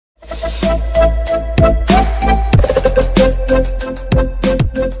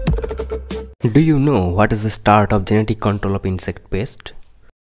Do you know what is the start of genetic control of insect pest?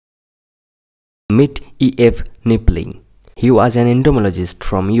 Meet E.F. Knipling. He was an entomologist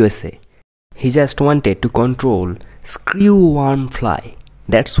from USA. He just wanted to control screwworm fly.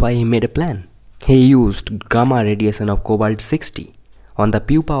 That's why he made a plan. He used gamma radiation of cobalt-60 on the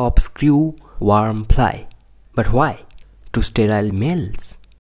pupa of screwworm fly. But why? To sterile males.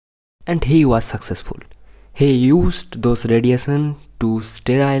 And he was successful. He used those radiation to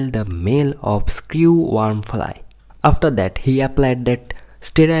sterile the male of screwworm fly. After that, he applied that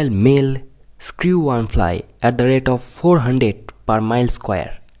sterile male screwworm fly at the rate of 400 per mile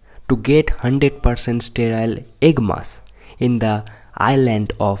square to get 100% sterile egg mass in the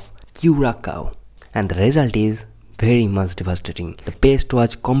island of Curacao. And the result is very much devastating. The pest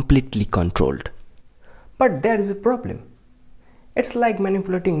was completely controlled. But there is a problem. It's like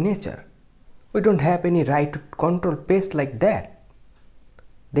manipulating nature. We don't have any right to control pests like that.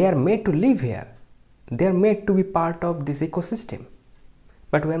 They are made to live here. They are made to be part of this ecosystem.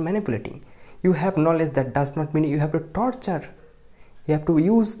 But we are manipulating. You have knowledge, that does not mean you have to torture. You have to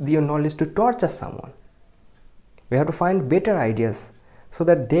use your knowledge to torture someone. We have to find better ideas so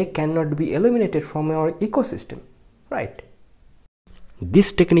that they cannot be eliminated from our ecosystem. Right?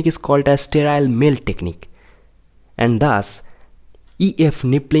 This technique is called as sterile male technique. And thus, E.F.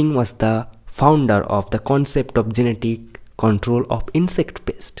 Knipling was the founder of the concept of genetic control of insect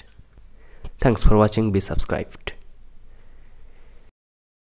pest. Thanks for watching. Be subscribed.